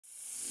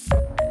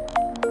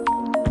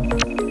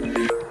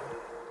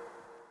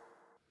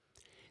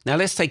Now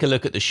let's take a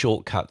look at the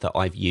shortcut that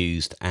I've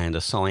used and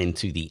assigned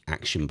to the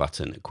action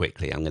button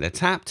quickly. I'm going to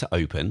tap to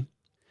open,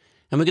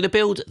 and we're going to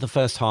build the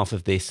first half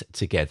of this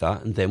together.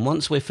 And then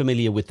once we're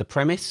familiar with the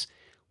premise,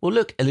 we'll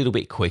look a little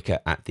bit quicker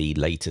at the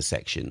later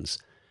sections.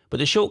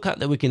 But the shortcut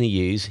that we're going to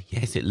use,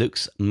 yes, it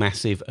looks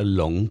massive and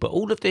long, but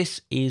all of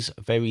this is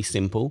very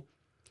simple.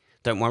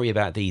 Don't worry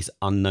about these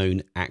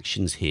unknown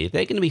actions here.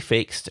 They're going to be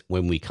fixed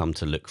when we come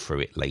to look through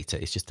it later.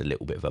 It's just a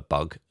little bit of a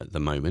bug at the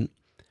moment.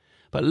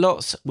 But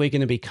lots we're going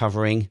to be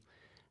covering,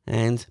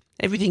 and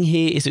everything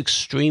here is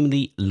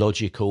extremely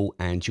logical,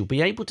 and you'll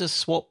be able to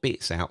swap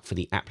bits out for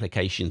the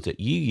applications that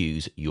you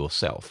use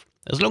yourself,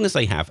 as long as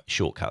they have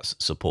shortcuts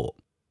support.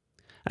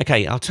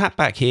 Okay, I'll tap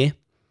back here,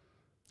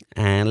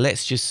 and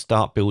let's just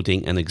start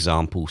building an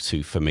example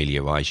to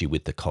familiarize you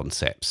with the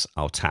concepts.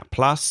 I'll tap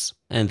plus,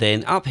 and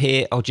then up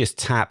here, I'll just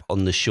tap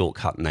on the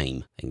shortcut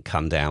name and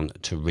come down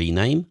to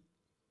rename.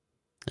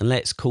 And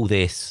let's call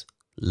this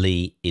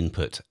Lee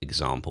Input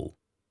Example.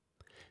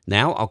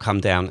 Now I'll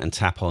come down and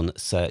tap on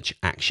search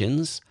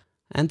actions.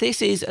 And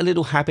this is a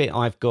little habit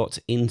I've got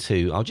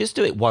into. I'll just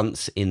do it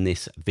once in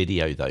this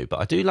video though, but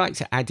I do like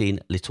to add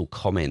in little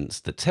comments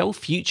that tell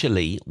future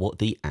Lee what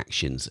the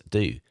actions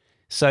do.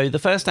 So the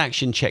first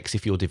action checks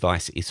if your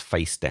device is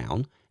face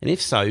down, and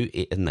if so,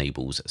 it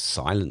enables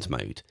silent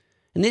mode.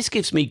 And this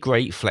gives me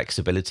great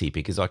flexibility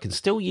because I can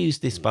still use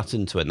this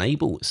button to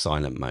enable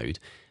silent mode,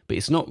 but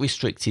it's not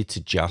restricted to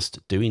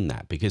just doing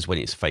that, because when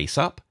it's face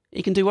up,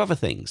 it can do other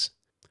things.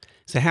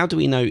 So how do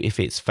we know if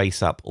it's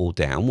face up or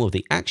down? Well,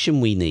 the action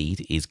we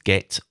need is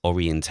get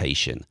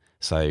orientation.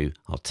 So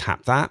I'll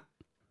tap that.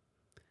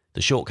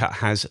 The shortcut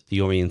has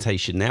the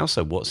orientation now.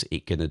 So what's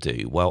it going to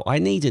do? Well, I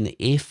need an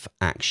if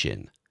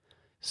action.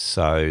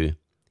 So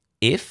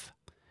if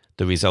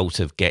the result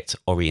of get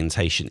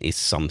orientation is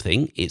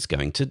something, it's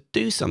going to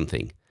do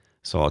something.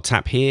 So I'll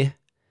tap here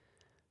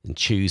and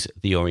choose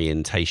the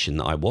orientation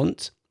that I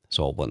want.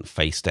 So I'll want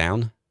face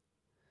down.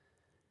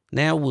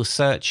 Now we'll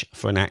search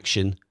for an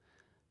action,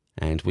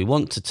 and we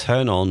want to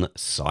turn on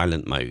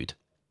silent mode.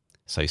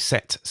 So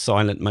set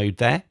silent mode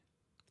there.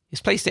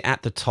 It's placed it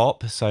at the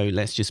top, so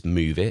let's just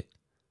move it.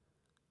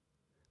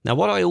 Now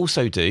what I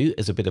also do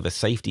as a bit of a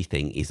safety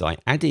thing is I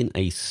add in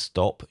a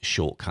stop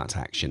shortcut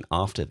action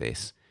after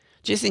this,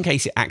 just in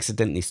case it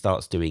accidentally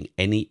starts doing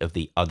any of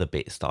the other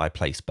bits that I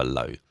place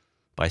below.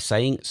 By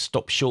saying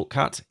stop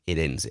shortcut, it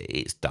ends it,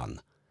 it's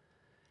done.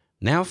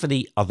 Now for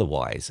the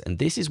otherwise, and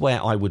this is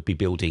where I would be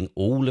building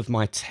all of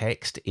my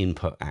text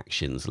input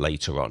actions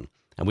later on.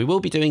 And we will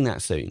be doing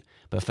that soon.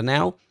 But for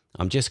now,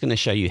 I'm just going to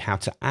show you how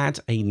to add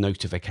a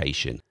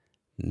notification.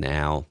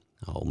 Now,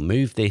 I'll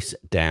move this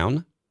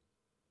down.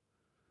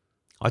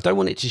 I don't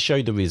want it to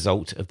show the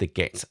result of the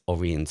get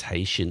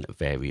orientation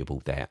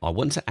variable there. I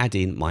want to add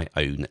in my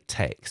own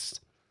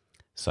text.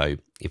 So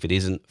if it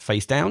isn't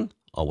face down,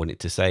 I want it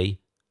to say,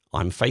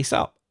 I'm face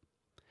up.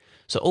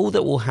 So all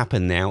that will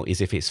happen now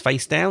is if it's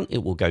face down,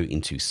 it will go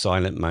into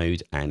silent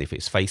mode. And if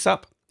it's face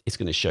up, it's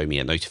going to show me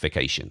a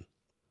notification.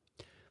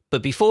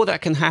 But before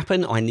that can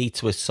happen, I need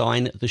to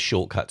assign the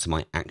shortcut to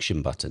my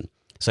action button.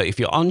 So if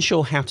you're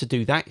unsure how to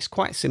do that, it's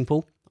quite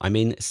simple. I'm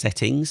in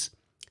settings.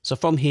 So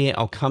from here,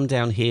 I'll come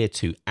down here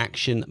to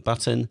action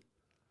button.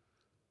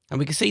 And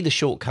we can see the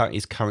shortcut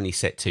is currently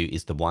set to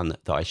is the one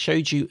that I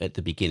showed you at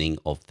the beginning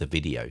of the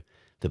video,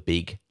 the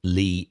big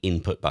Lee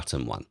input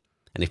button one.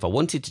 And if I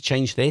wanted to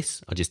change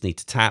this, I just need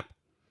to tap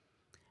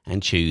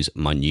and choose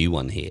my new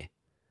one here.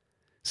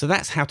 So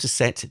that's how to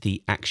set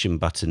the action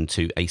button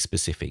to a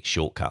specific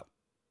shortcut.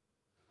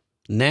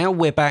 Now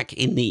we're back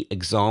in the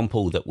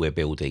example that we're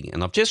building,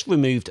 and I've just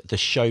removed the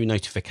show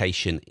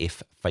notification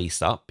if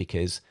face up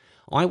because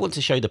I want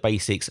to show the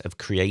basics of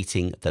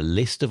creating the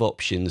list of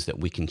options that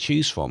we can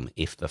choose from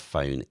if the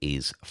phone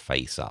is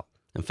face up.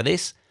 And for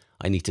this,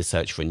 I need to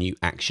search for a new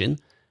action,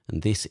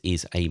 and this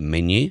is a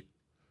menu.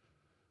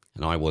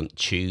 And I want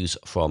choose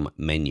from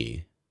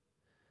menu.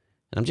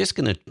 And I'm just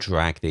going to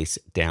drag this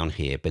down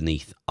here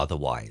beneath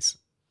otherwise.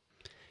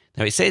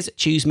 Now it says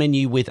choose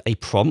menu with a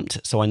prompt.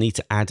 So I need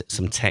to add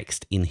some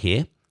text in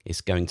here. It's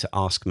going to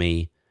ask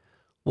me,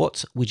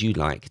 what would you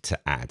like to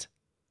add?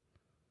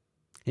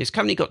 It's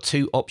currently got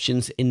two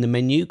options in the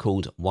menu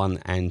called 1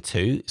 and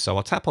 2. So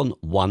I'll tap on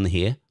 1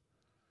 here.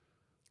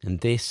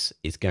 And this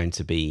is going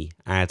to be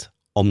add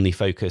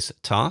OmniFocus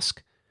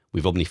task,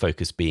 with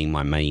OmniFocus being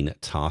my main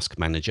task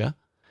manager.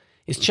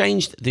 It's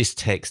changed this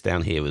text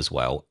down here as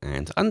well,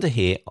 and under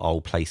here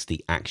I'll place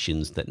the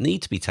actions that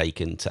need to be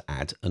taken to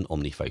add an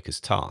OmniFocus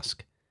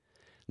task.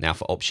 Now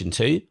for option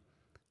 2,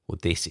 well,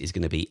 this is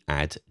going to be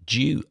add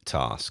due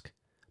task,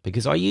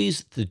 because I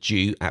use the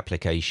due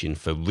application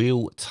for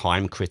real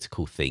time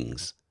critical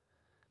things.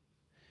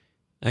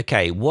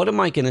 Okay, what am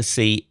I going to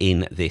see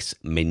in this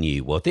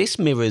menu? Well, this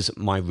mirrors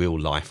my real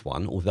life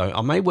one, although I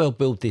may well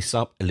build this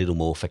up a little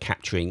more for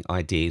capturing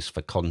ideas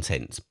for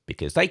content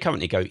because they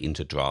currently go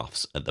into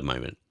drafts at the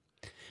moment.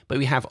 But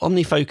we have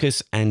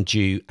OmniFocus and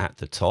due at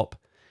the top.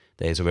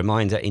 There's a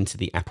reminder into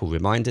the Apple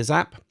Reminders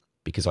app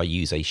because I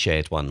use a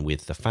shared one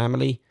with the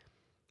family.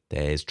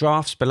 There's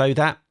drafts below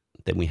that.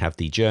 Then we have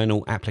the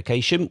journal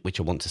application, which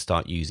I want to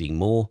start using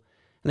more.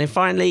 And then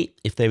finally,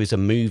 if there is a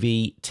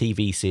movie,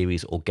 TV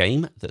series or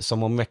game that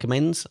someone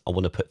recommends, I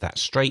want to put that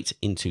straight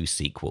into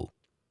SQL.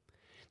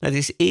 Now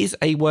this is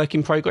a work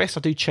in progress. I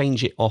do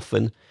change it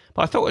often,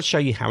 but I thought I'd show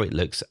you how it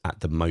looks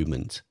at the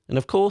moment. And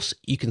of course,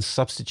 you can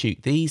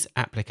substitute these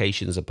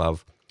applications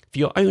above for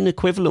your own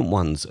equivalent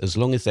ones, as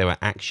long as there are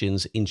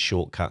actions in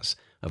shortcuts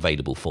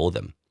available for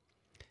them.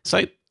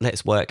 So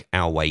let's work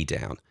our way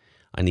down.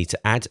 I need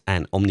to add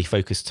an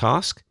OmniFocus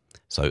task.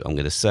 So I'm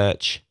going to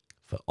search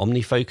for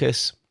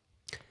OmniFocus,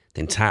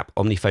 then tap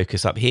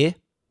OmniFocus up here.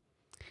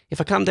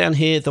 If I come down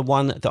here, the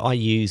one that I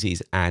use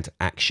is add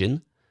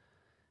action.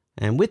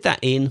 And with that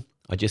in,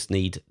 I just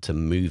need to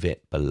move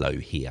it below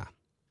here.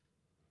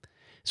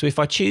 So if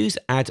I choose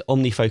add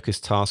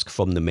OmniFocus task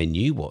from the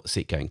menu, what's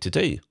it going to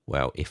do?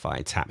 Well, if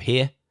I tap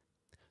here,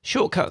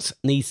 Shortcuts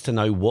needs to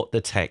know what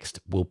the text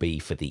will be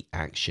for the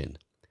action.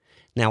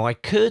 Now I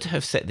could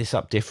have set this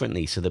up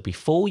differently so that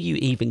before you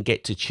even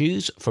get to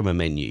choose from a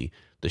menu,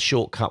 the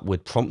shortcut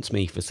would prompt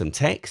me for some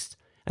text,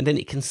 and then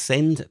it can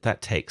send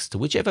that text to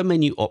whichever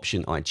menu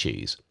option I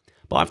choose.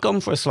 But I've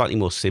gone for a slightly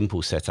more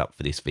simple setup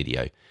for this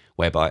video,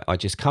 whereby I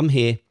just come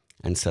here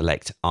and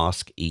select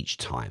Ask Each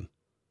Time.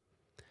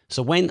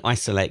 So when I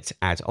select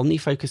Add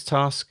OmniFocus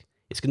Task,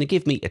 it's going to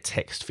give me a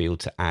text field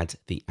to add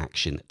the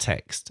action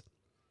text.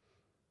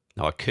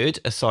 Now I could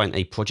assign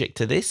a project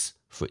to this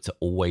for it to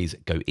always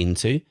go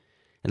into,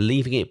 and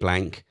leaving it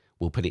blank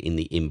will put it in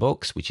the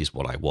inbox, which is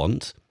what I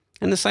want.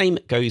 And the same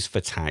goes for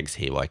tags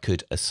here. I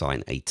could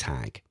assign a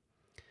tag.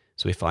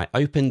 So if I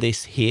open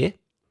this here,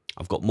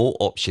 I've got more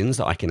options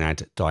that I can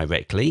add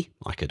directly.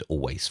 I could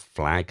always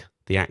flag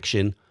the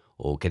action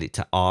or get it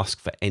to ask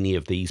for any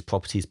of these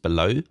properties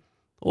below,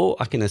 or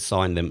I can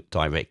assign them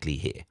directly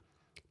here.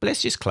 But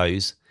let's just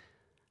close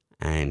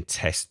and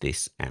test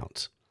this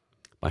out.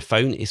 My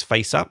phone is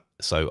face up,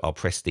 so I'll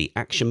press the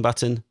action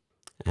button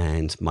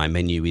and my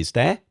menu is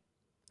there.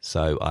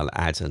 So I'll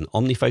add an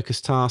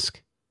OmniFocus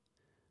task.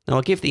 Now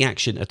I'll give the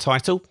action a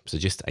title, so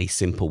just a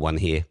simple one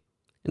here.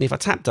 And if I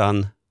tap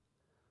done,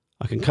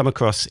 I can come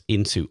across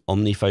into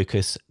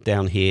OmniFocus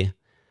down here,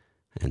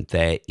 and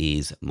there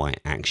is my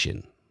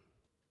action.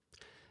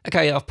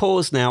 Okay, I've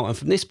paused now, and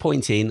from this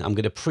point in, I'm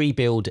going to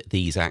pre-build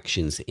these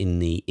actions in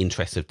the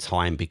interest of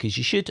time, because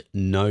you should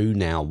know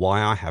now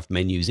why I have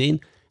menus in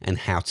and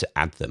how to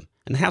add them,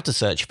 and how to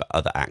search for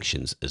other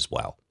actions as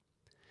well.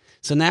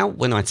 So now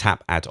when I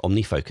tap Add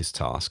OmniFocus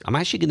Task, I'm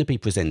actually going to be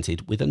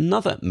presented with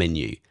another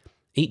menu.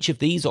 Each of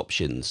these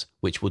options,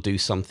 which will do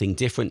something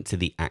different to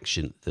the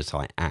action that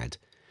I add.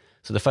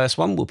 So the first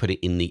one, we'll put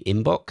it in the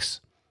inbox.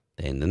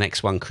 Then the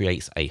next one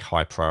creates a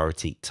high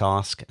priority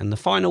task. And the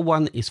final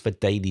one is for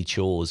daily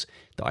chores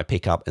that I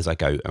pick up as I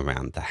go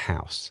around the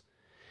house.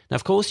 Now,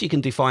 of course, you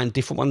can define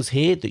different ones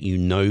here that you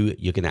know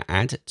you're going to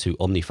add to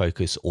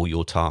OmniFocus or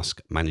your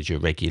task manager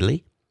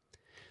regularly.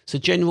 So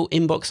general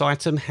inbox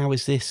item, how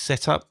is this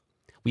set up?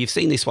 We've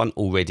seen this one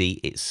already.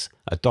 It's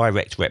a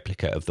direct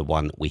replica of the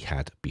one we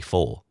had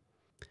before.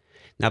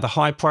 Now the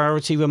high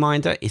priority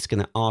reminder is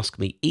going to ask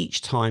me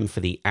each time for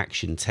the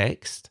action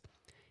text.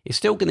 It's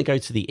still going to go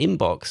to the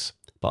inbox,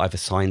 but I've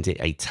assigned it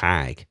a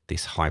tag,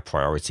 this high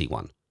priority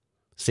one.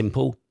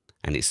 Simple,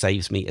 and it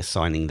saves me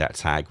assigning that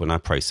tag when I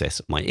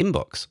process my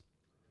inbox.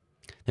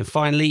 And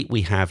finally,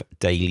 we have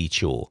daily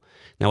chore.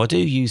 Now I do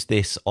use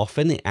this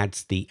often. It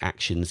adds the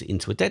actions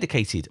into a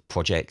dedicated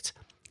project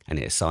and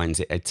it assigns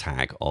it a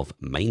tag of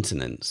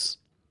maintenance.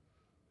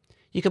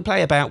 You can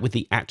play about with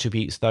the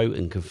attributes though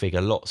and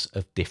configure lots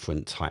of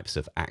different types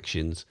of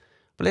actions.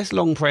 But let's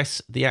long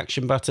press the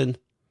action button.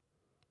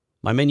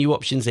 My menu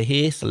options are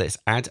here, so let's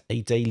add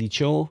a daily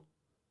chore.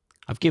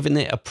 I've given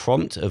it a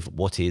prompt of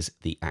what is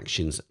the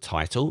action's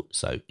title,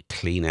 so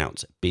clean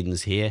out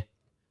bins here.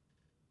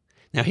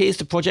 Now here's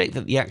the project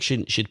that the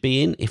action should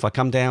be in. If I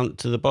come down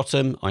to the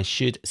bottom, I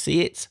should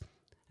see it.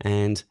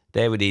 And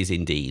there it is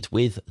indeed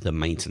with the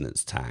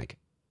maintenance tag.